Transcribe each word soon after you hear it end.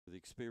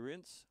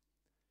experience.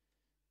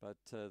 But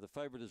the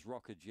favourite is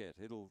Rocket Jet.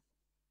 It'll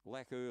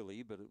lack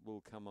early, but it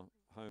will come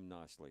home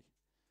nicely.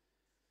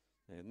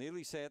 They're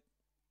nearly set.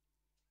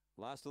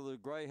 Last of the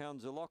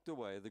greyhounds are locked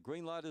away. The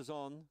green light is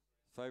on.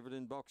 Favourite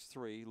in box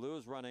 3.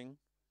 Lure's running.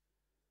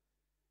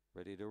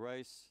 Ready to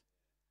race.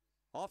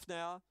 Off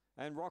now.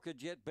 And Rocket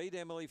Jet beat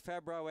Emily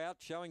Fabro out,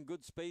 showing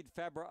good speed.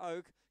 Fabra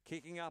Oak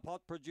kicking up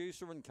Hot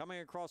Producer and coming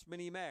across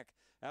Mini Mac.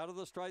 Out of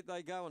the straight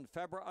they go, and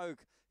Fabra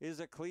Oak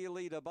is a clear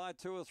leader by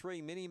 2 or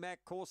 3. Mini Mac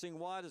coursing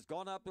wide has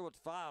gone up to it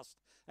fast,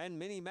 and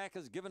Mini Mac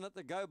has given it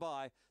the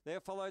go-by. They're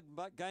followed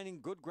by gaining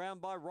good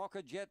ground by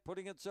Rocket Jet,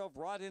 putting itself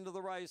right into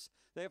the race.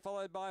 They're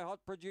followed by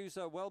Hot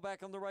Producer. Well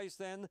back on the race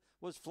then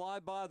was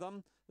Fly By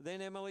Them.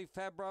 Then Emily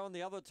Fabro and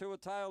the other two are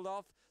tailed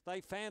off. They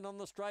fanned on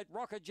the straight.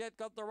 Rocket Jet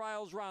got the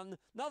rails run.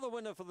 Another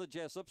winner for the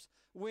Jessops.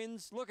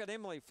 Wins. Look at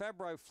Emily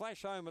Fabro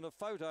flash home in a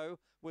photo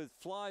with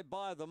Fly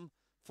By Them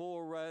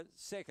for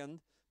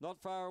second. Not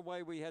far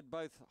away we had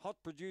both Hot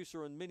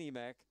Producer and Mini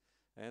Mac,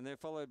 and they're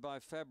followed by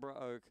Fabra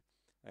Oak,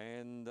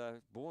 and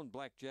Born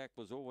Blackjack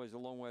was always a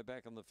long way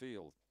back on the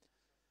field.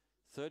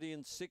 30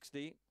 and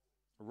 60,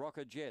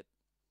 Rocket Jet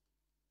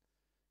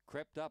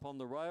crept up on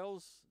the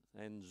rails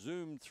and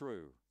zoomed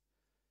through.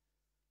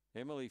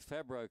 Emily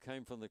Fabro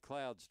came from the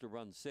clouds to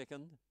run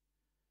second.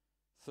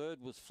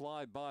 Third was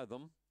Fly By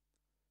Them,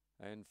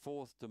 and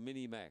fourth to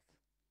Mini Mac.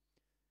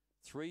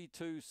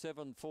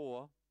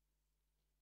 3-2-7-4